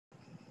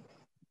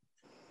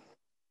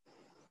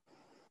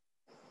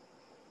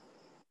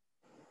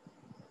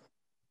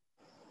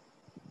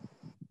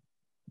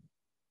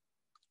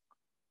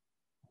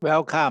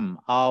Welcome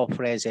all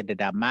friends in the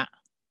Dhamma.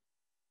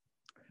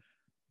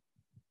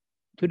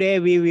 Today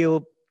we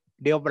will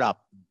develop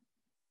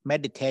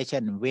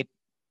meditation with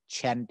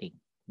chanting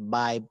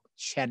by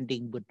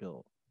chanting Buddha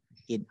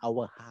in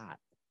our heart.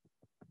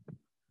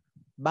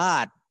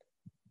 But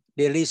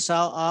the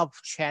result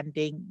of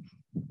chanting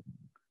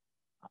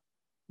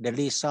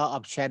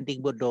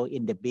Buddha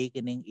in the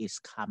beginning is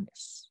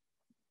calmness.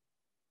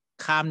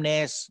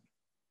 Calmness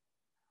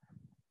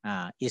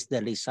is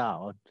the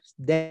result.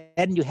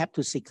 Then you have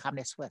to see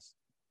calmness first.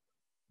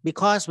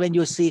 Because when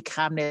you see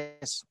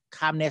calmness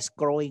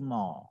growing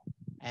more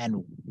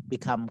and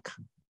become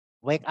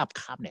wake up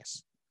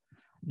calmness.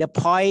 The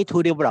point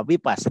to develop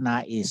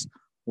vipassana is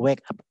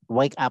wake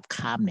up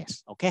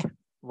calmness. Okay,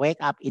 wake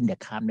up in the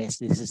calmness.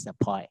 This is the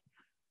point.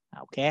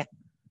 Okay,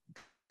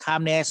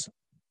 calmness,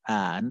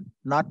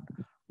 not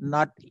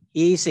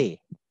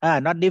easy,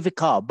 not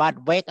difficult,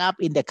 but wake up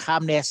in the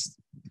calmness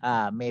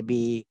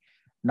maybe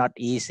not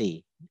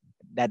easy.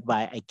 That's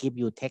why I give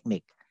you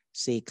technique.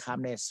 See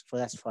calmness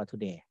first for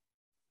today.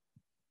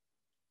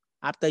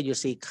 After you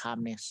see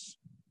calmness,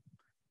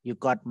 you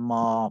got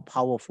more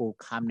powerful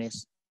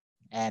calmness,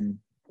 and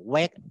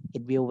it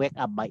will wake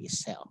up by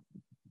itself.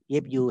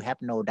 If you have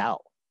no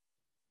doubt,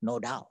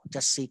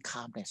 just see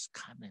calmness.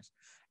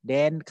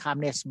 Then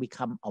calmness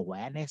become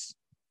awareness.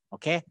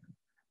 Okay,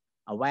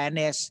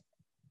 awareness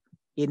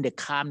in the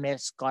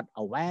calmness got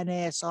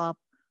awareness of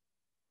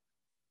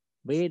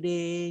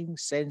breathing,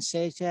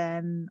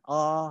 sensation,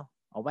 or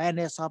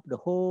awareness of the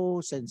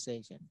whole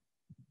sensation.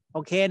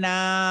 Okay,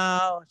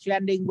 now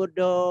chanting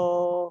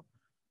Buddha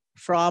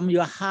from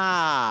your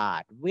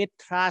heart with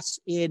trust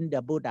in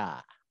the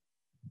Buddha.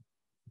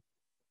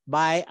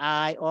 By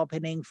eye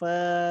opening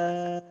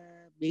first,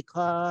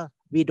 because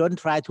we don't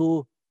try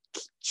to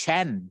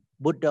chant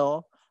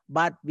Buddha,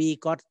 but we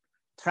got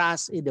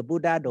trust in the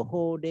Buddha the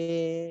whole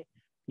day.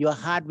 Your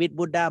heart with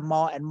Buddha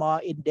more and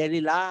more in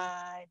daily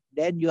life.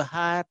 Then your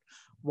heart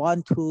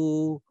want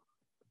to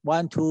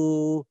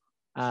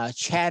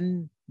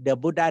chant the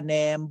Buddha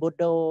name,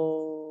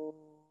 Buddha,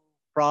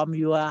 from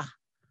your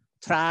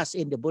trust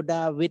in the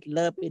Buddha, with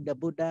love in the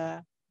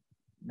Buddha.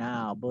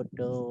 Now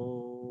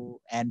Buddha,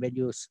 and when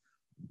you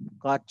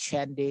got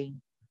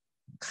chanting,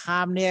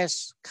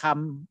 calmness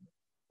come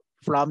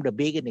from the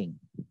beginning.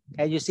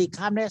 Can you see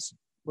calmness?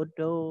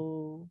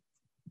 Buddha.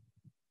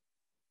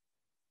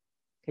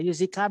 Can you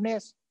see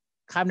calmness?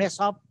 Calmness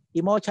of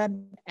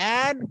emotion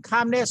and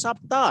calmness of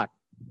thought.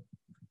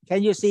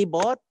 Can you see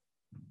both?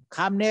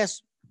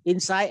 Calmness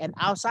inside and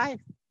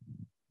outside.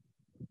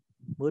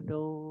 Buddha.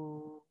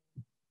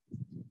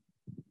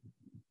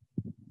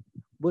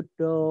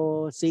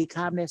 Buddha, see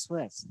calmness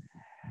first.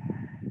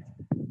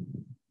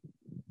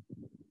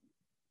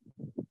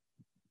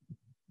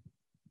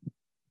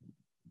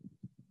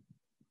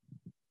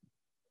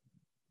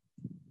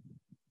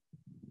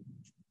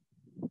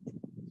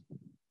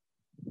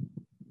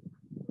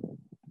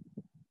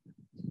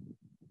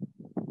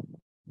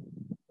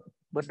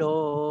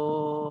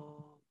 Buddha.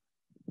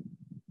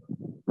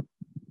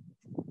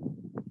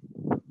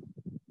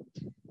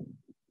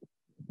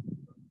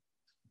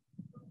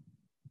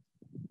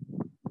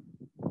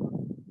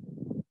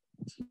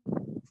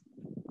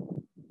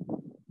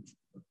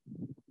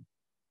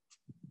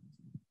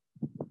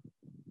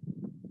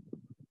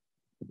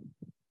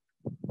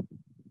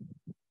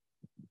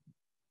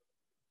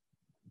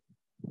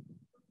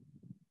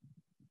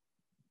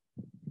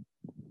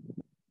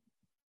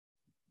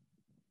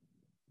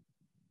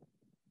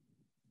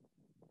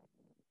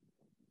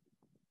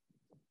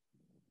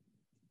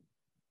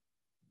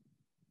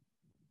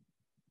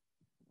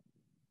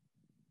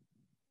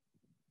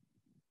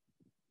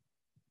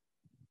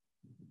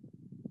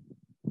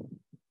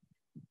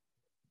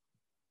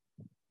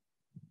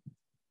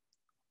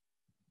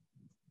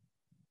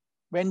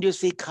 When you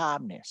see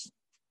calmness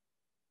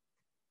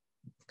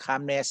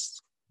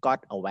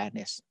got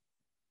awareness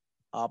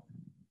of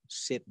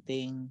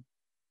sitting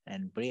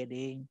and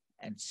breathing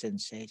and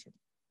sensation.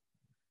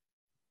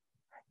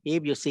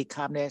 If you see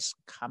calmness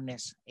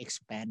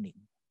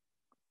expanding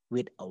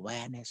with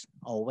awareness,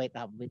 or wake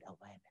up with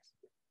awareness.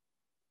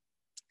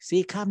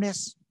 See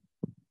calmness.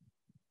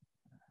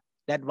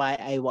 That's why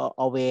I will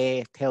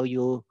always tell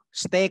you,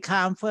 stay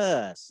calm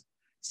first.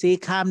 See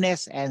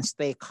calmness and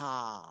stay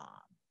calm.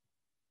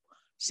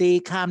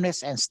 See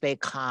calmness and stay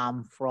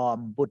calm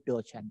from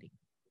Buddha chanting.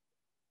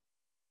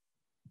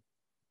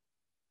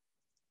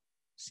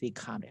 See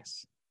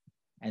calmness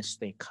and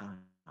stay calm.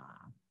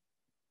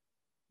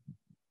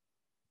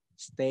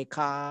 Stay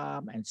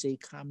calm and see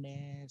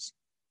calmness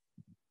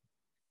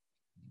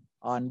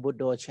on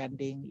Buddha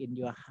chanting in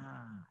your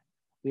heart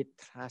with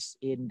trust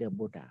in the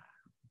Buddha.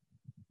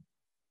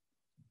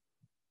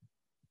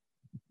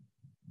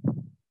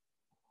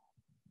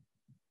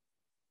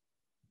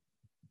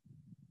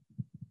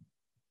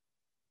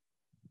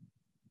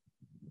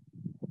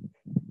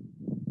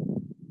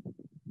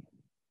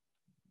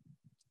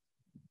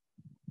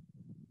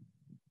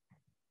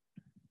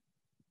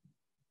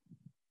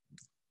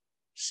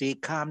 See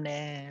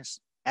calmness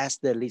as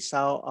the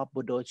result of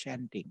Buddha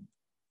chanting.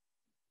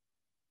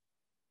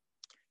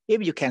 If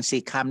you can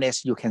see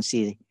calmness, you can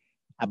see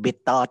a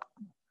bit thought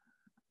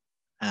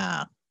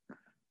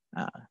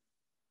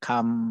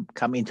come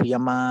into your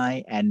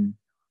mind and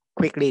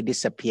quickly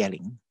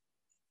disappearing.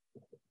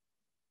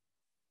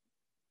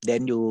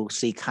 Then you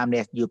see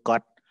calmness, you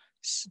got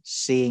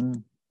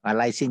seeing,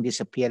 arising,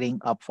 disappearing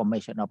of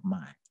formation of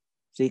mind.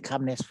 See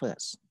calmness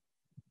first.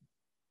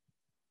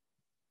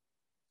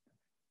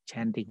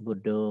 Chanting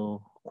Buddha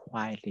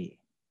quietly,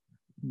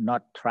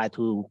 not try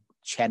to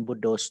chant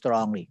Buddha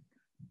strongly,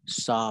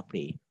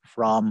 softly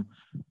from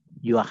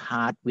your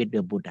heart with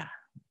the Buddha.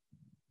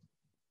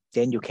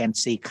 Then you can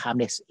see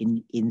calmness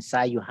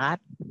inside your heart,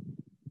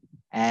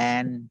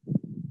 and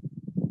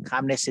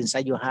calmness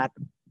inside your heart,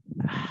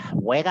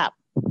 wake up.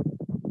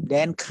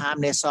 Then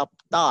calmness of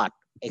thought,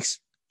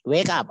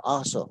 wake up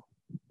also.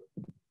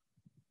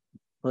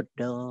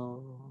 Buddha,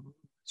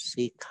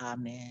 see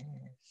calmness.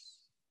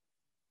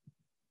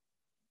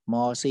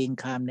 More seeing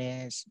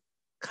calmness,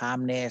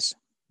 calmness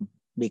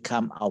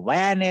become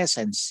awareness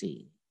and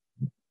see.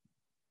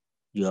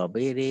 Your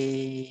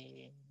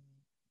breathing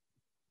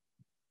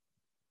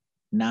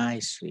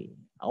nicely.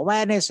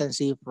 Awareness and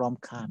see from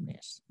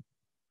calmness.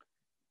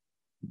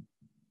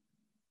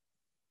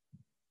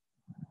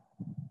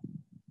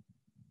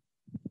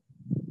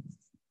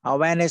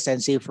 Awareness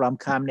and see from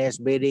calmness,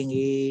 breathing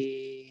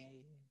in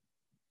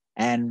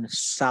and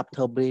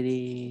subtle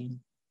breathing.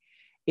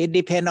 It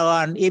depends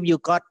on if you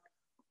got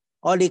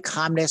only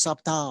calmness of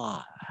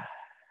thought.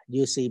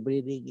 You see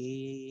breathing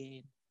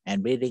in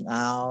and breathing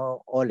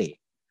out only.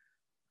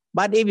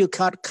 But if you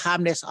got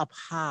calmness of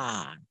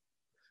heart,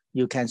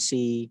 you can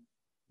see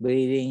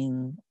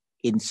breathing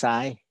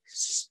inside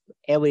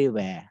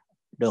everywhere,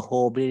 the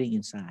whole breathing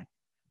inside.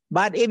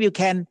 But if you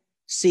can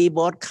see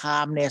both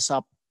calmness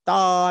of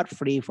thought,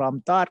 free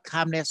from thought,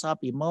 calmness of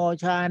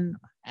emotion,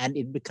 and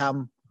it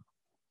become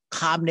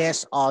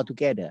calmness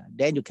altogether,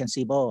 then you can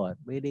see both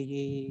breathing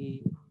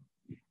in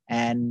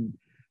and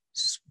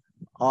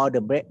all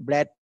the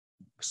breath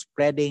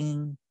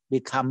spreading,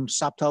 become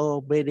subtle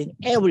breathing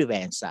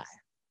everywhere inside.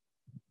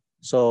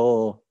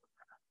 So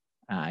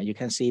you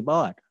can see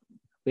both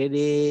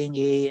breathing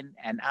in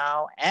and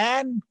out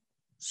and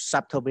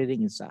subtle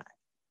breathing inside.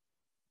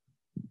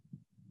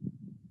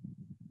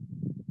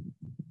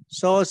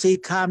 So see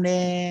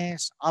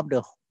calmness of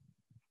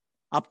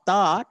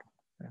thought.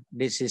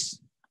 This is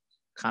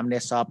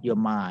calmness of your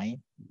mind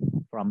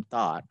from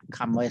thought,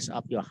 calmness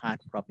of your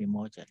heart from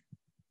emotion.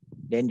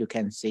 Then you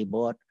can see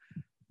both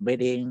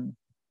breathing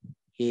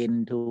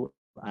into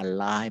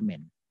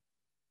alignment.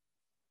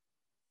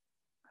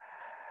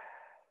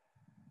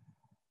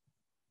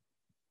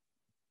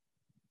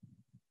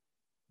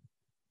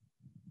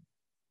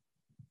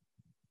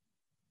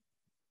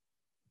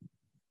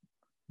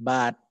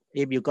 But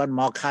if you got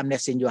more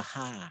calmness in your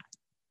heart,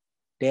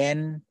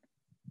 then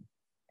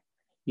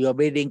your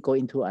breathing go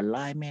into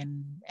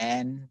alignment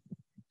and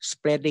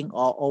spreading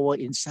all over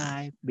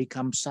inside,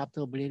 become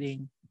subtle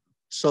breathing.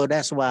 So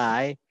that's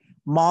why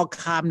more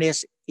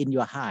calmness in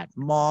your heart,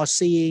 more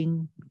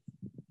seeing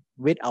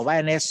with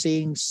awareness,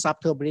 seeing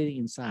subtle breathing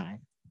inside.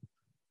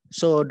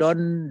 So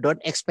don't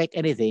expect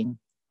anything.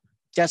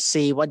 Just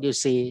see what you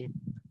see.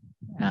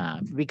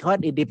 Because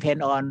it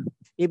depends on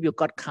if you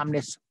got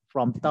calmness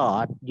from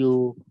thought,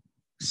 you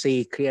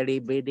see clearly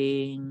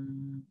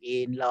breathing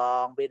in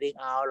long, breathing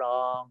out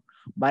long.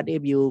 But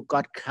if you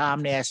got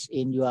calmness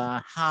in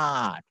your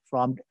heart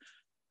from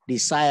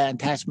desire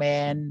and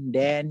attachment,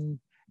 then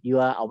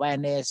your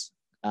awareness,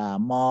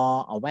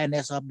 more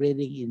awareness of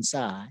breathing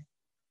inside.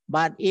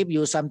 But if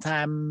you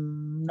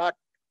sometimes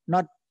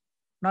not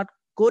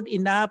good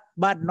enough,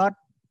 but not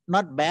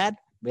bad,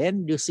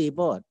 then you see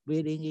both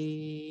breathing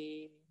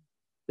in,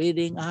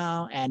 breathing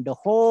out, and the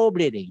whole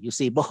breathing, you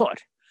see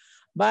both.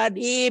 But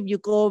if you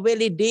go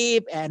very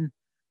deep and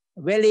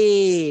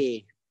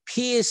very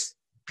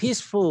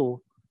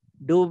peaceful,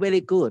 do very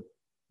good.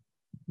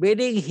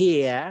 Breathing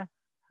here,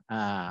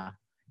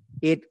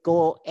 it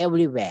go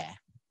everywhere.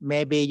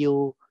 Maybe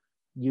you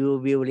will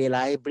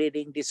realize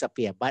breathing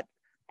disappear, but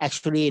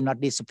actually not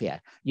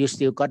disappear. You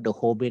still got the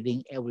whole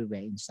breathing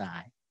everywhere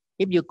inside.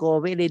 If you go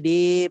very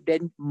deep,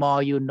 then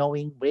more you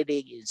knowing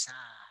breathing inside.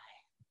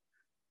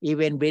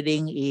 Even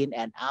breathing in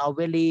and out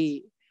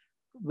very,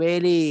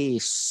 very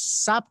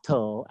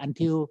subtle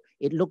until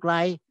it look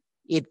like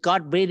it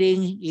got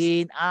breathing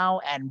in,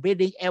 out, and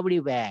breathing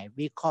everywhere.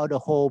 We call the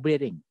whole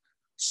breathing.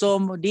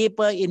 So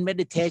deeper in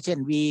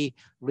meditation, we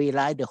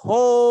realize the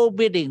whole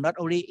breathing, not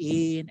only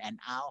in and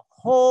out,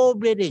 whole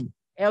breathing,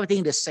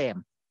 everything the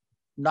same,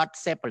 not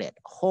separate,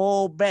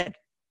 whole breath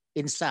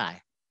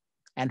inside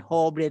and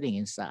whole breathing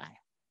inside.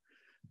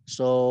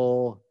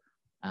 So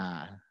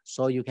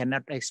you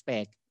cannot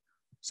expect.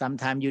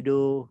 Sometimes you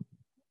do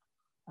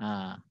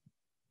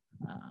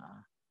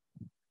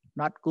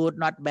not good,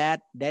 not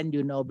bad, then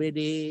you know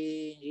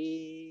breathing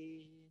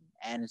in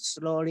and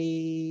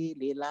slowly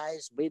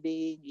realize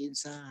breathing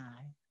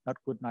inside, not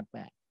good, not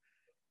bad.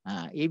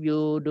 If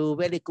you do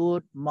very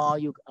good, more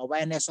you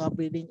awareness of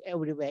breathing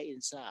everywhere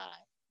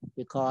inside,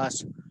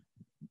 because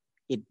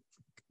it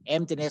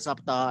emptiness of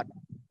thought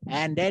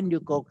And then you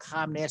go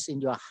calmness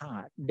in your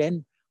heart.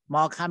 Then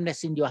more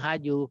calmness in your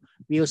heart, you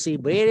will see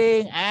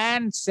breathing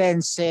and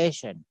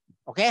sensation.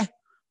 Okay?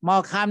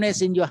 More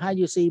calmness in your heart,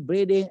 you see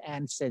breathing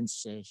and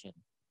sensation.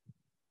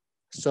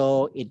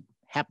 So it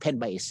happened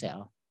by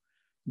itself.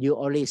 You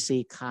only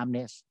see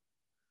calmness,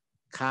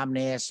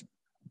 calmness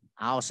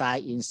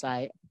outside,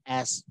 inside,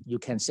 as you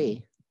can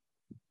see.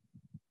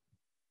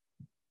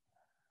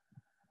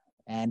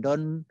 And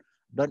don't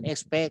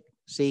expect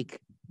see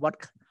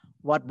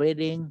what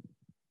breathing,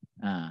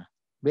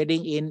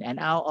 breathing in and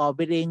out or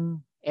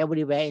breathing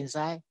everywhere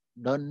inside.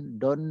 Don't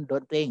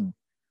think.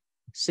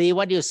 See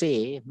what you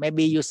see.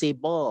 Maybe you see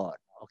both,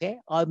 okay,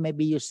 or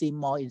maybe you see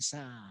more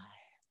inside.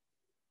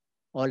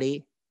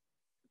 Only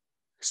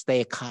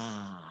stay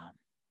calm.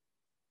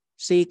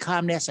 See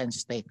calmness and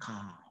stay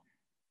calm.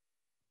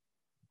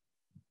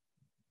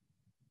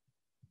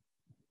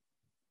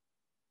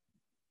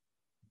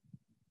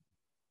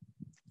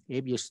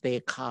 If you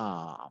stay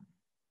calm,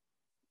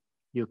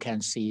 you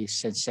can see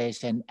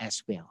sensation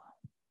as well.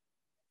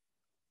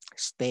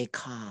 Stay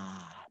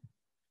calm.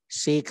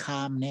 See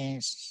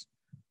calmness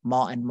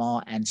more and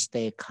more and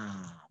stay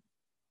calm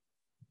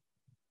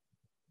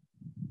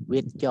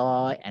with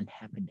joy and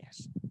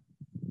happiness.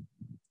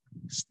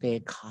 Stay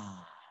calm.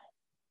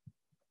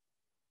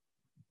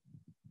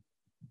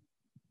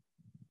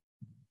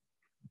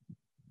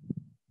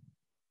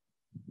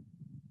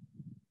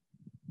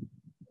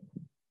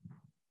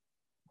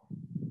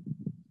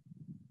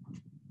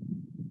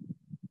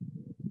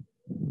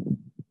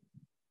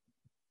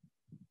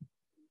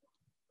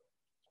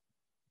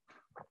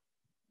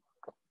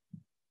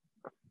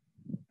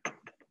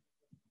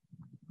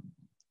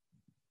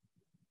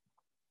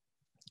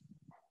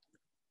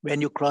 When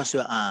you close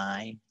your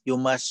eye, you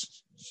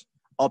must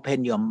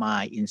open your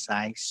mind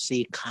inside,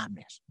 see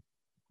calmness.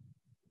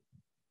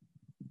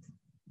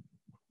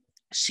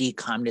 See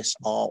calmness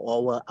all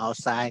over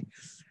outside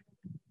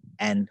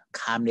and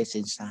calmness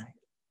inside.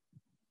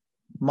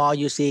 More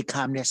you see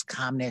calmness,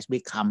 calmness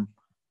become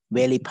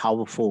very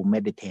powerful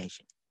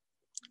meditation.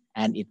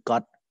 And it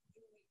got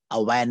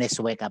awareness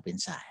wake up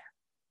inside.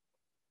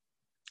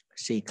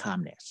 See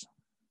calmness.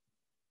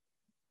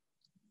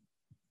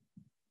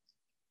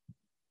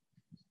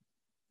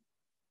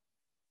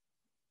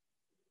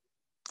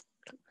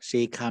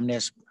 See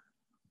calmness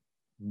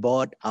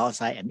both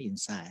outside and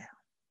inside.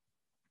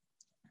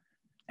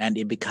 And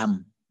it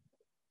become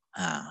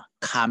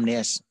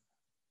calmness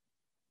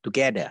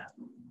together,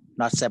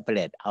 not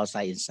separate,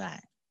 outside,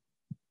 inside.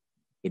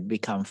 It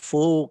become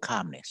full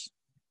calmness.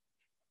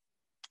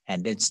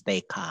 And then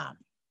stay calm.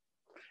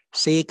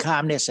 See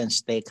calmness and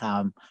stay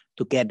calm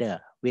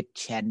together with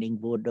chanting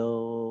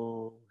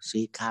Buddha.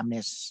 See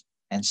calmness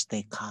and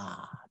stay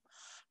calm.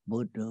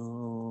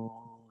 Buddha.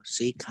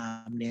 See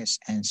calmness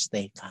and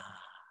stay calm.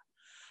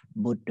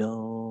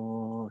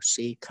 Buddha.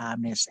 See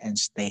calmness and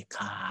stay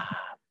calm.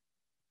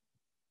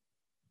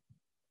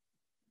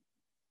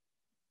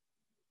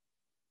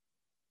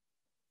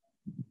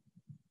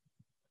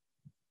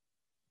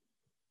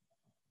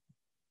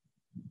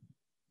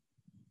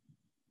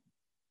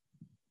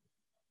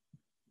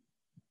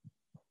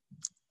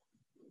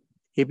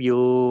 If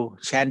you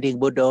chanting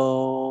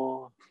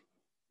Buddha,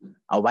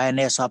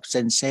 awareness of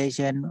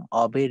sensation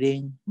or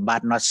breathing,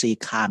 but not see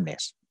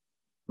calmness,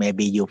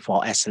 maybe you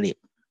fall asleep.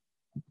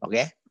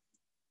 Okay?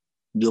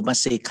 You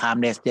must see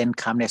calmness, then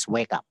calmness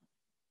wake up.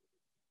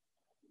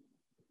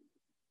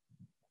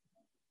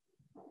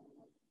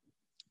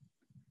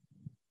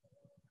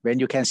 When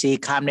you can see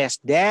calmness,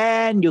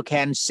 then you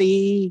can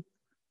see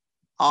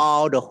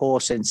all the whole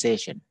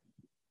sensation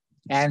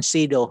and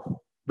see the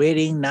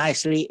breathing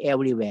nicely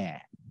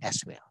everywhere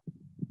as well.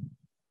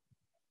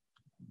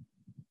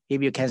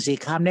 If you can see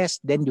calmness,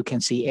 then you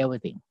can see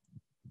everything.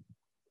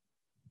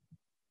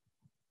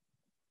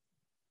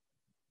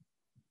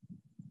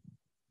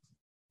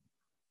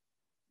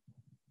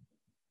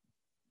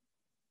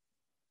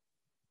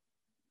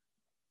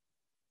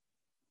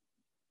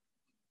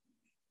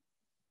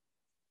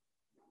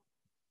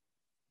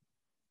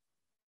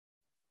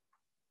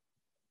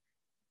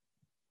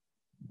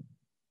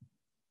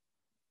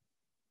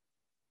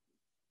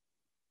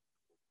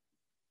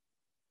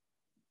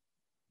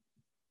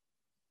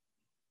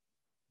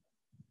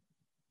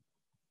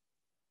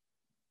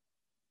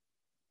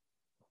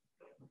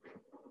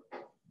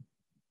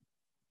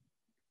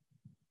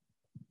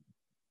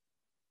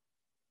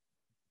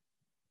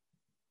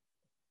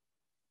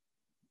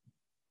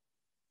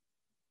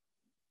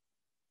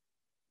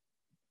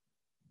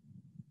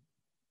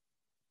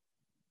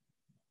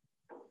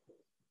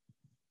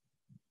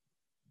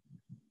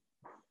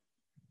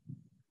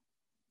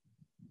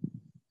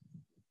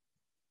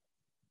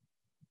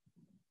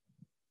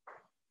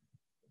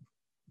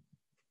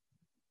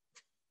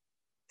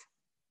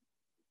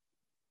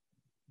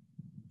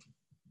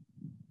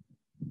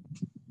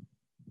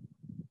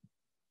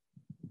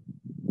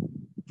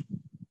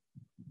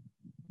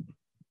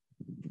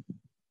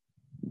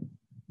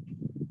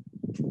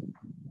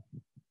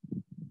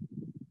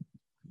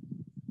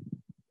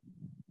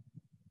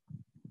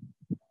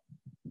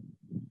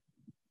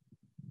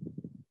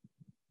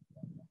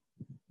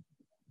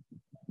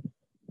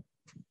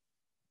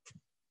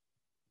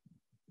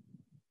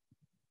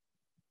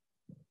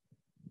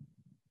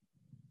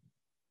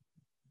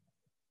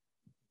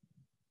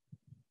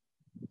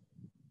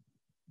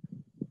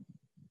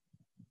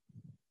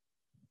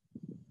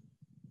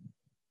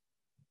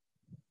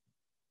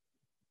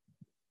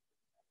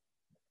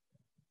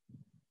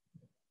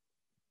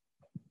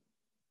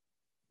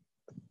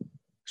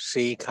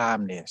 See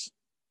calmness.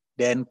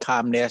 Then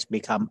calmness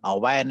become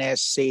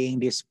awareness, seeing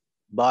this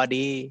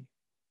body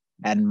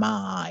and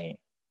mind.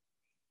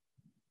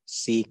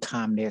 See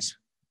calmness.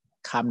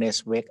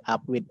 Calmness wake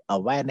up with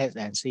awareness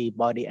and see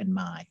body and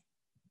mind.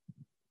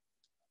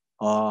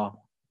 Or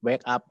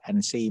wake up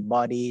and see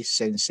body,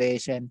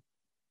 sensation,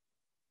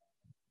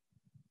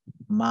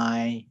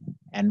 mind,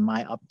 and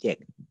mind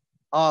object.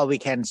 Or we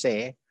can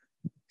say,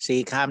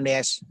 see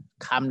calmness,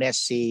 calmness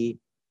see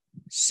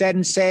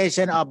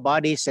sensation of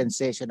body,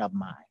 sensation of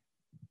mind.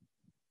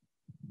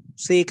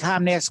 See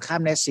calmness,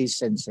 calmness see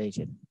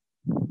sensation.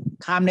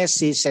 Calmness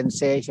see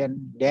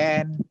sensation,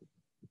 then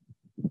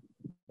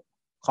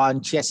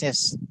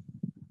consciousness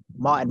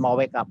more and more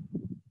wake up.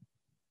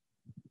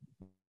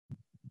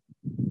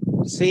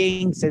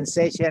 Seeing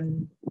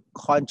sensation,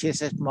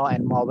 consciousness more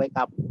and more wake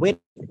up with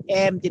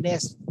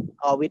emptiness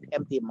or with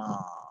empty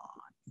mind.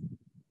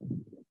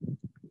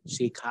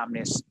 See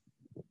calmness.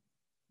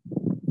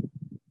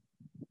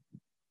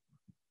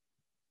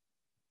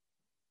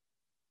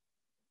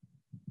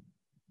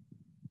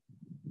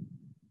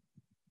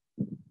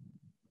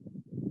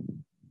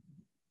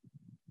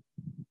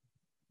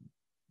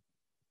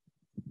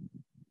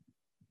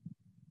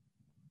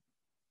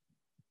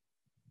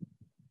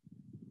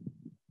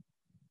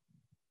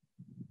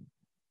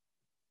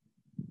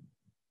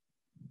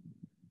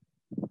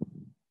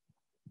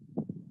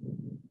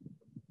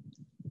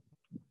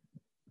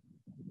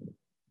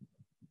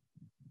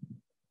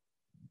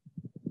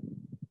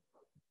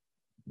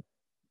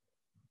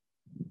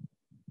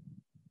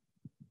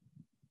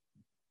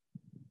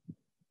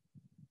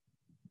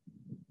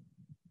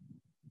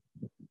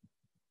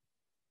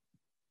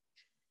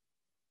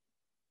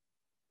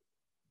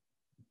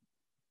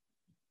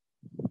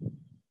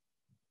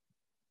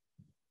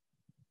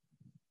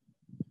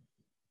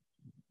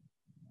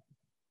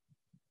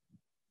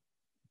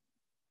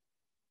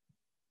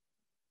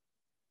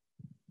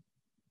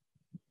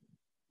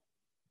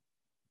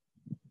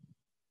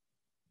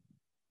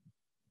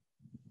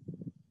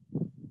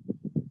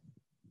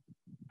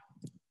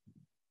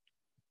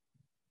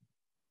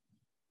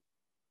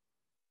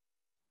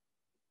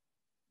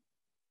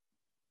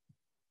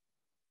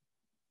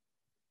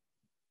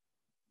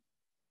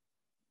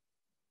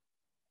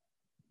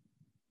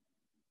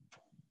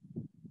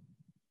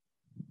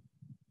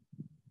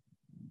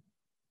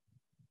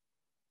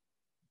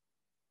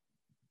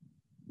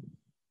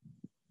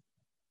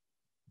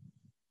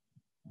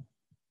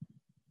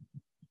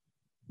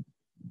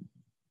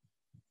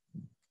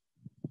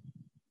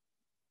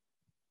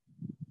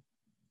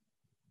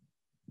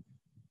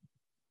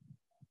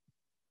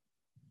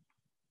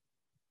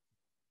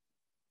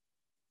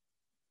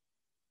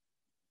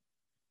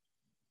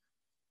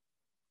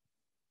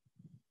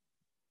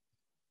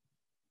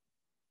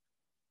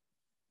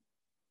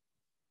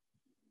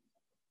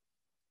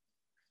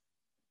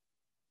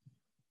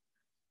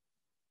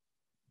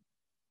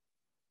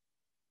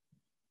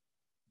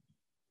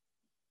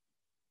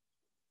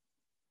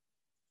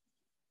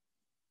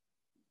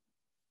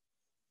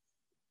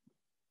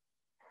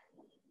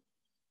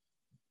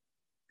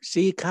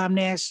 See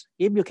calmness.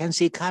 If you can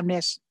see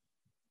calmness,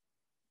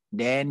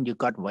 then you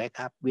got wake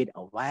up with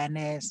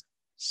awareness,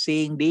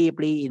 seeing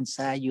deeply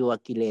inside your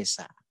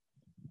kilesa.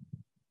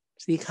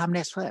 See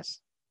calmness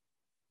first.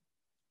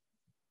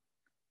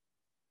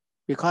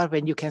 Because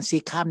when you can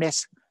see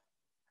calmness,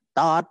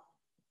 thought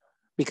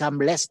become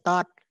less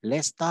thought,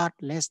 less thought,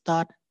 less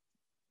thought.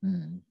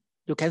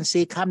 You can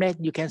see calmness,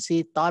 you can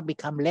see thought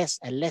become less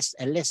and less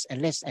and less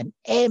and less and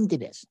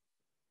emptiness.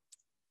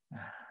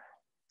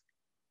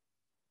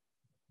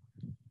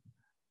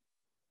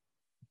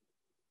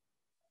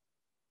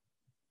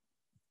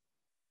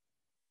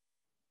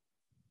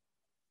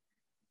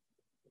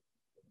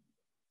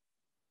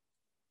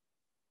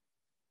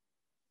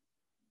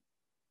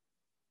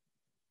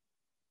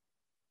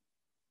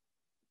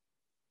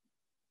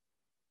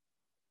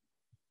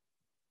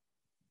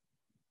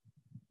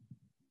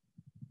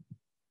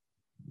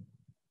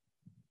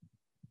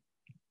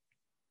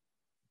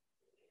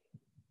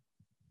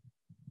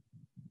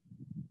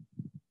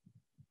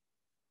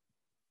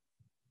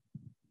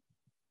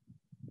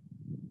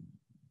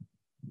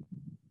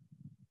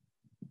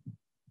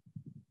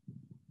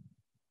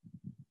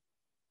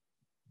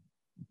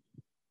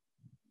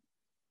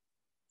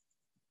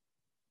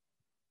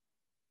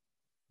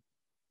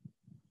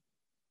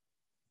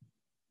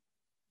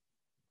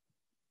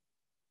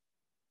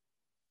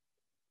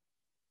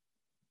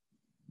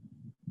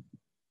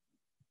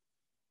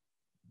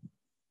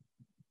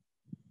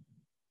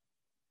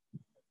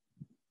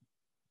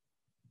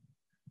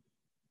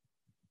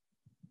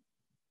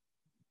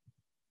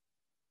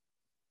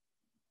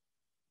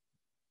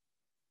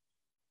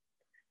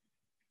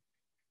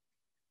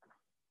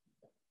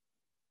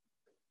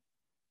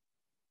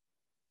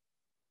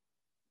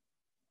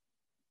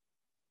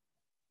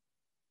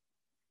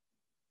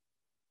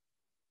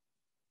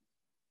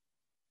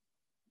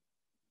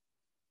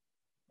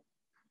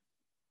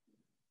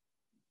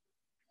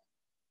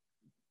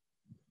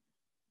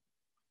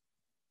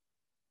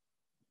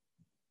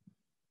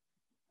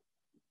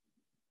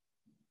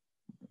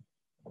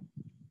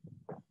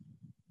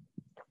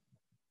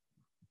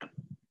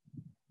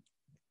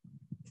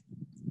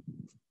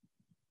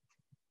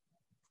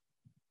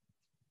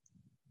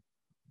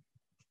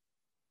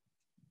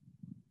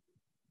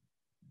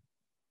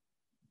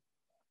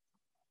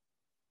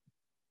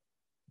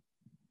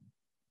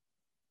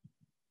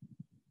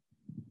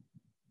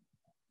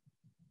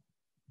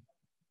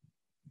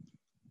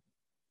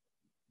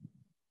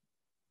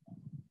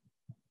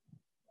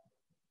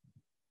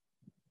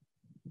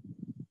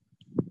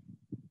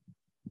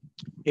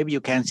 If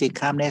you can see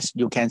calmness,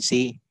 you can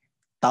see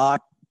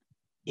thought,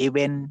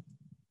 even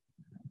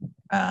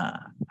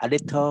a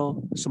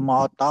little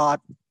small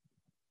thought,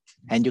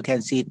 and you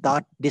can see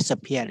thought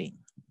disappearing.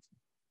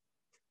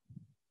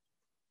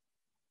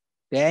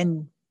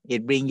 Then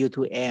it brings you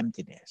to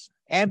emptiness.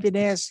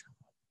 Emptiness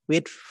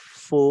with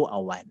full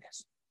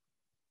awareness.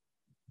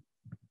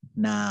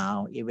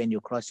 Now, even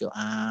you close your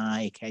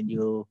eye, can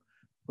you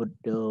put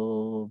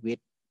with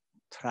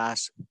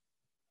trust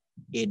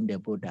in the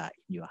Buddha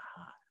in your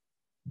heart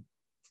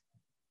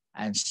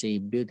and see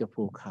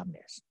beautiful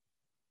calmness?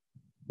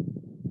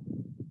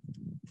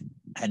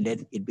 And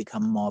then it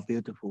become more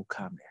beautiful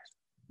calmness.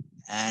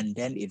 And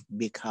then it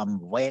become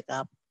wake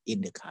up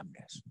in the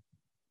calmness.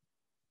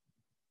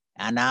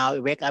 And now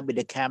wake up in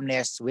the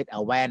calmness with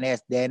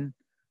awareness, then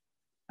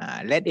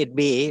let it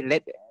be.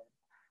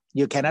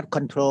 You cannot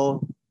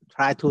control,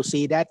 try to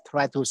see that,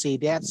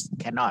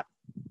 cannot.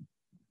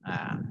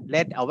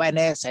 Let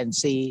awareness and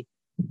see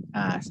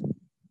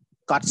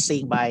God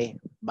seeing by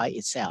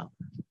itself.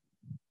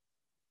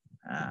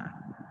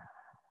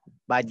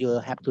 But you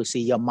have to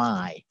see your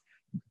mind.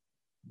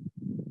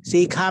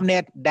 See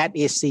calmness, that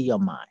is see your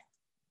mind.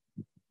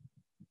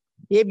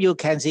 If you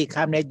can see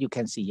calmness, you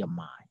can see your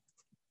mind.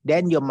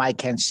 Then your mind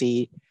can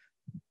see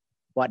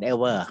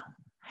whatever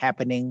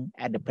happening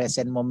at the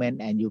present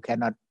moment, and you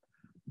cannot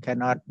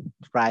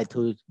try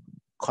to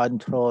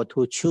control,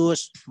 to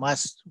choose,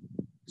 must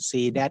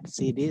see that,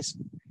 see this.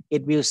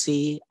 It will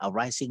see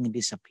arising and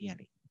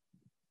disappearing.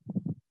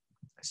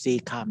 See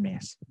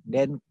calmness.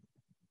 Then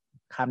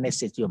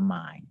calmness is your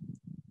mind.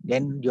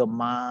 Then your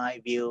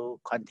mind will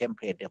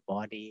contemplate the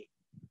body,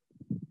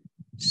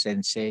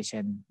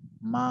 sensation,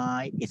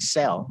 mind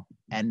itself,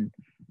 and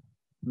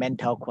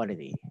mental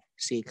quality.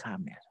 See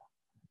calmness.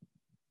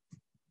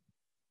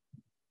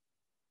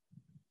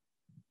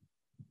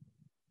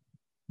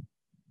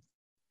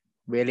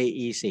 Really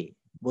easy.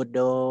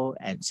 Buddha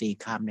and see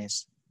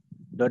calmness.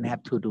 Don't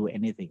have to do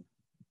anything.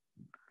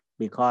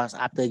 Because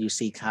after you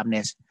see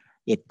calmness,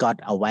 it got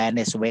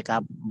awareness, wake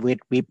up with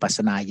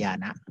vipassana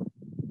jhana.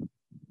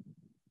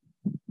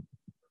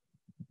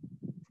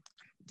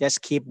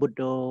 Just keep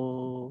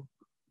Buddha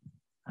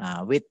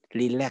with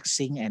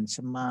relaxing and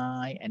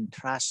smile and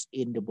trust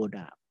in the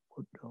Buddha.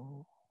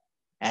 Buddha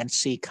and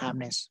see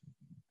calmness.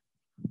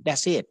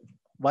 That's it.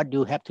 What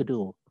you have to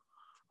do.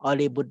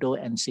 Only Buddha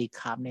and see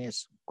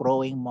calmness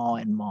growing more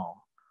and more.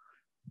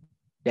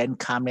 Then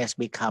calmness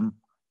become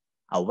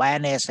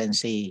awareness and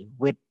see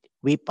with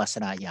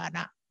vipassana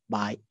jhana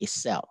by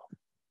itself.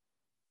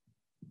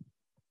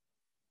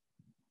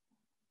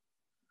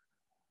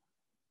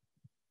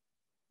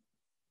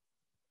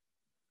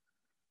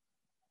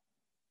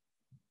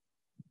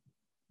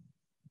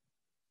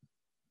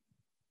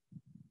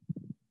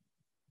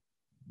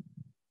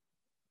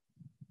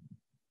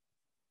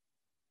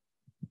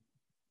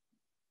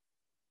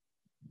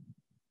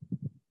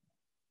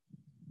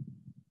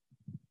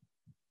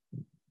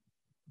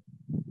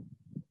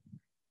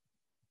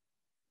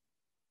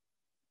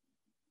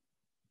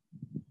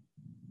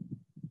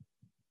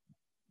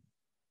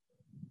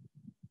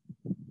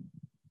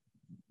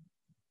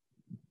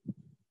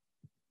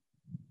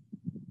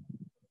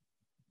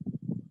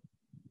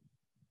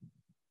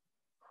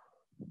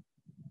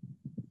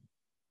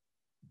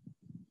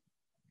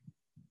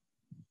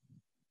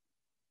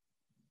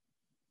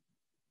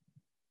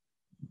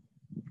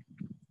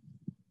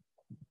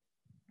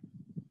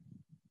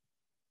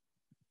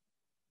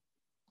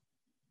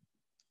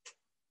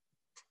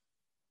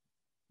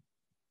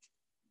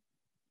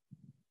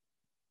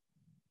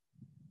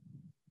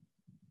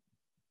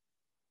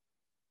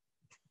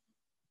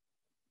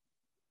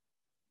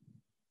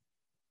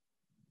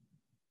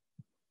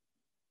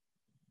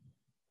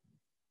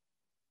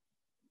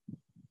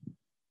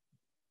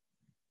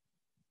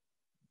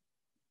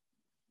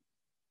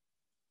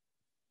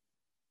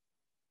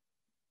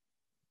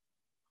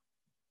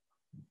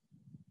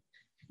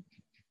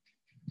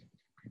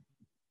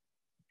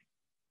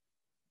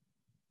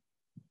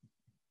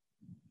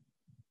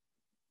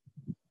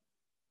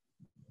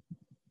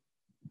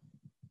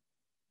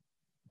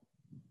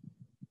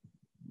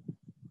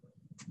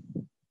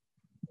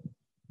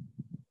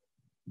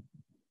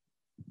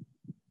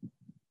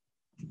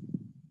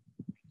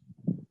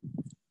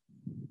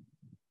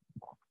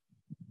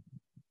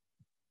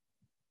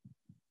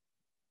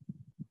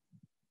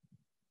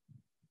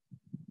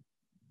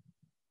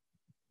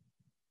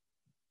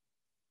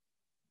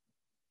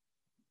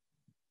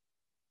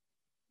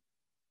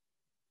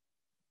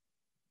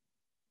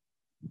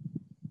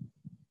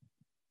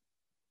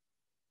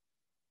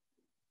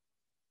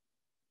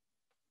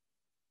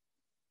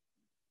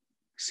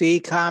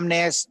 See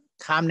calmness,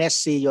 calmness,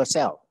 see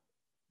yourself.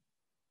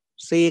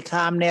 See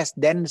calmness,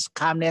 then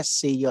calmness,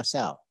 see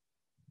yourself.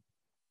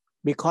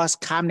 Because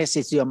calmness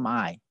is your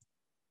mind.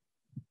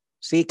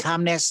 See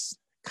calmness,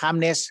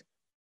 calmness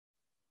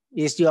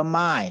is your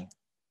mind.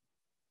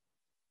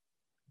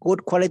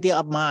 Good quality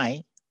of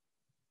mind.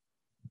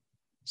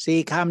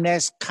 See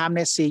calmness,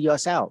 calmness, see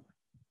yourself.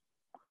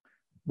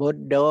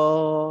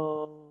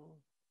 Buddha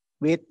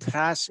with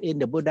trust in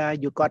the Buddha,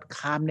 you got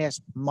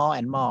calmness more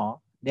and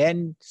more.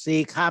 Then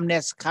see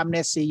calmness,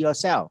 calmness, see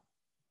yourself.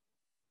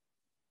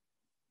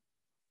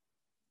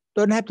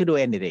 Don't have to do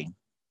anything.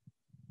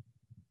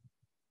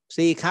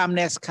 See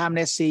calmness,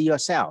 calmness, see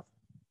yourself.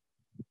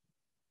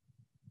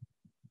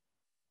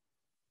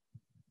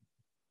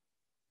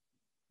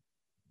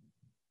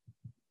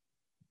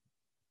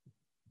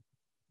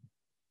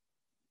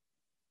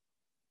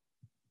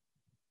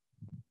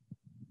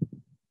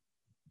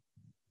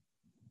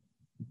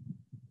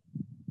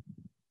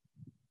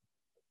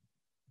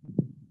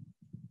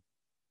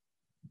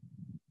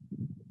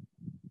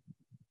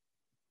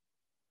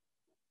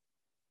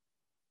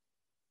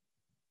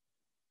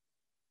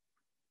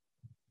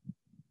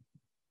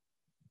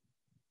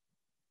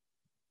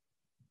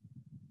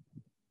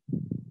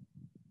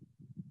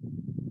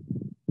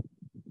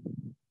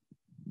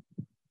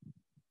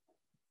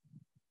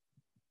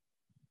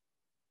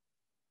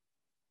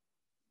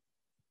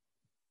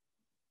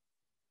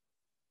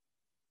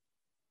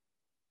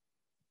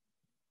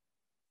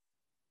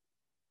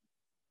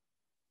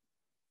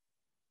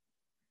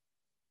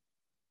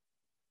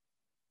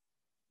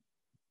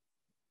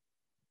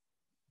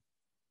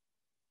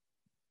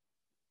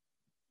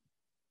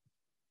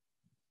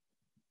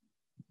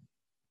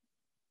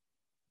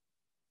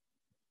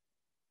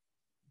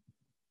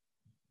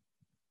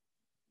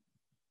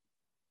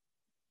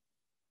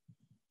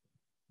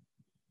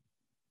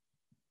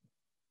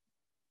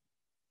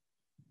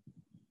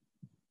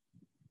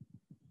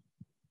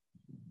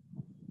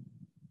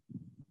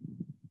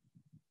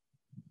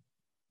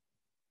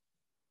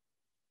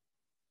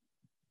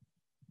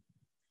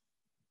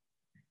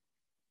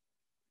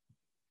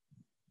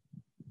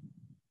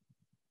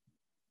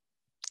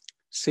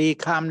 See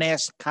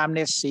calmness,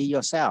 calmness, see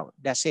yourself.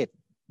 That's it.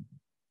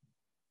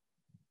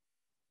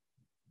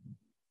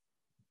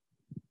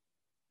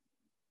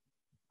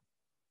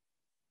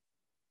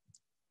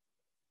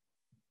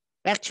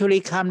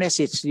 Actually, calmness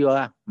is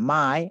your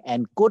mind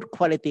and good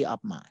quality of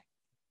mind.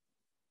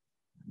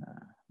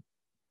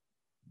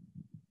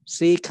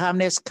 See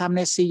calmness,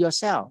 calmness, see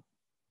yourself.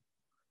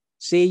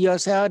 See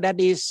yourself, that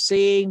is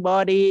seeing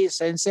body,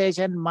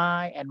 sensation,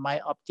 mind, and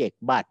my object.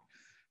 But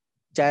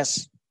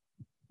just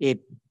it,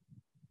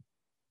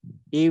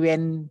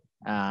 even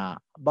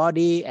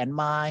body and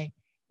mind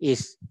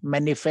is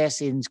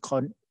manifest in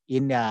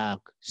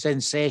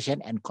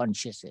sensation and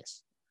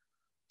consciousness.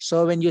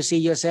 So when you see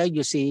yourself,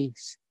 you see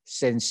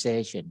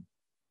sensation.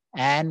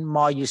 And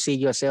more you see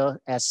yourself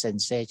as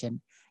sensation,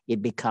 it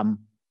become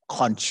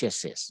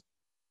consciousness.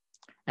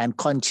 And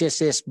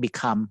consciousness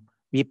become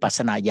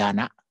vipassana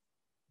jhana.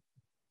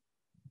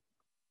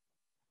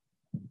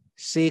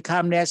 See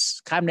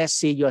calmness, calmness,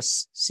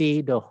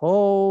 see the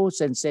whole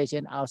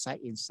sensation outside,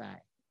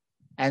 inside.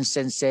 And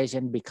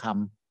sensation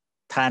become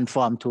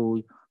transformed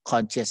to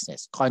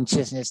consciousness.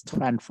 Consciousness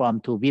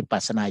transformed to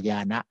vipassana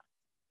jhana.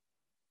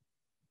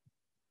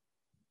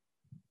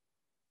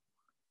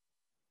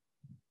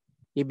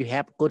 If you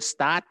have good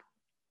start,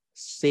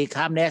 see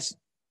calmness,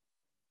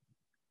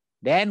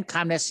 then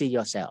calmness, see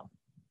yourself.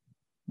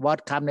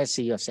 What calmness,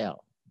 see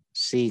yourself?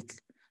 See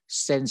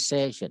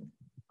sensation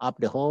of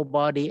the whole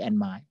body and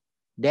mind.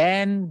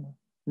 Then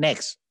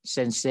next,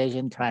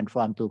 sensation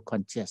transform to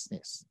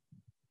consciousness.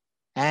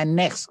 And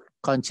next,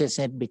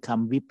 consciousness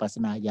become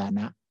vipassana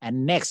jhana.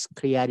 And next,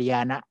 kriya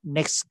jhana,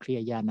 next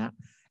kriya jhana.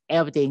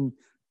 Everything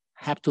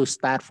have to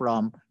start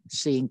from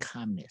seeing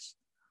calmness.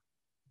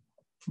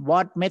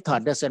 What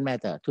method doesn't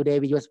matter. Today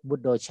we use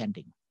Buddha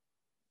chanting.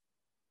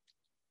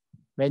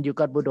 When you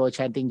got Buddha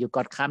chanting, you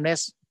got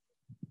calmness.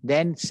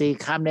 Then see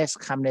calmness,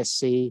 calmness,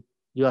 see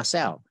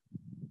yourself.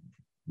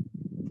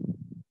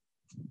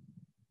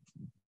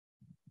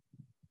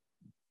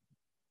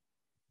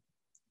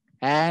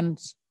 And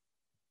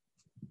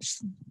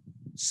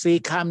see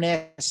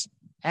calmness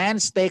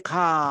and stay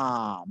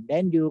calm.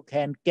 Then you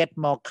can get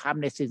more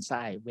calmness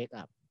inside. Wake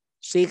up.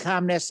 See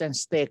calmness and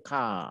stay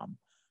calm.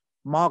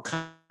 More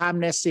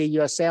calmness, see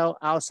yourself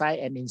outside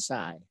and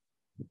inside.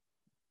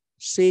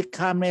 See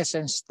calmness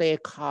and stay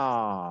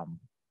calm.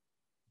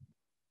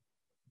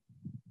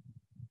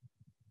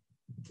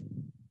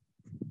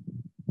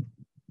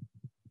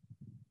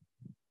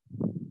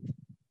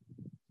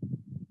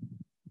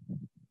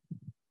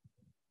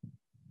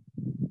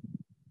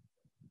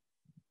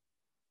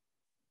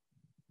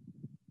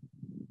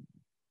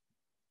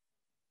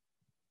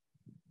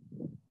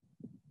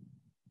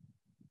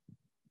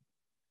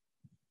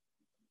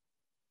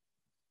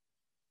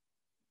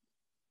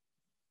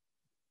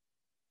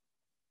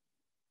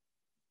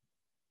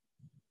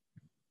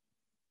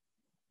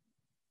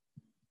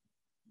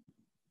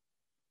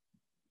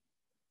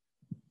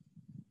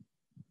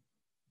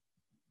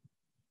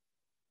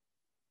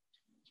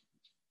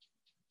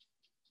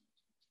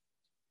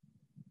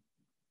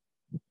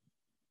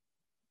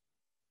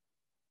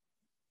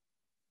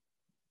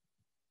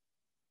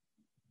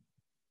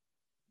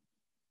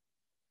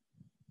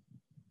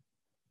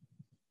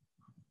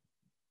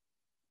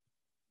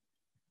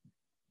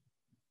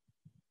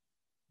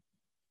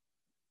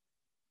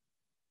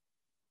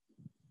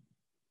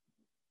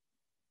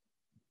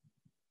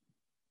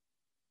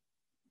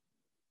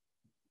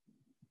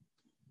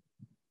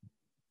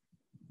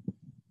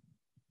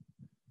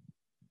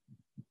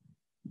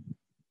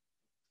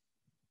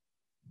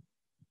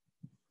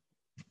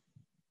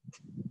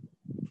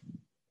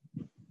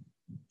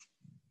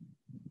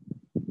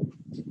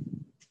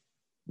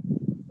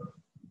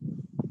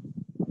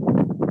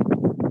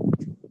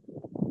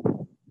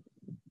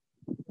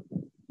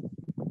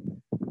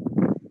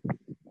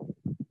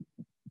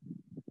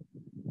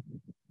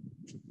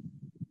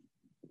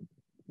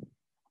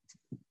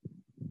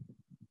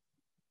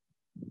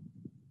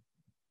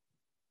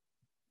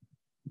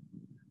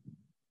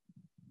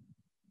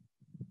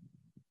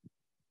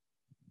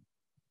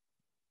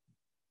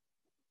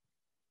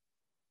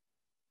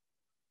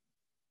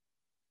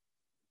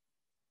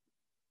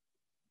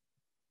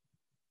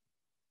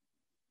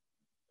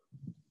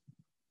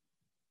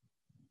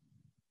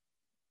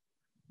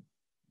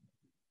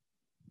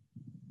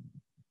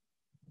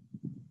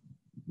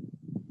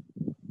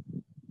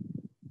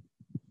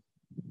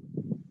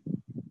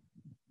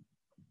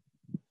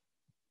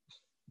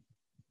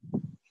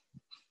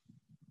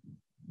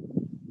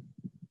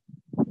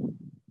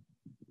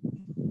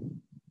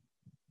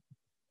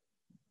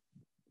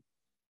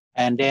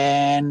 And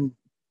then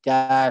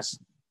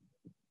just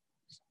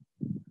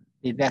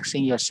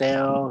relaxing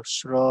yourself,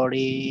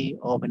 slowly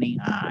opening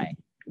eye.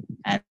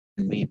 And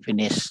we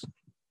finish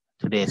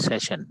today's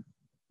session.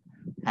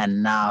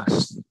 And now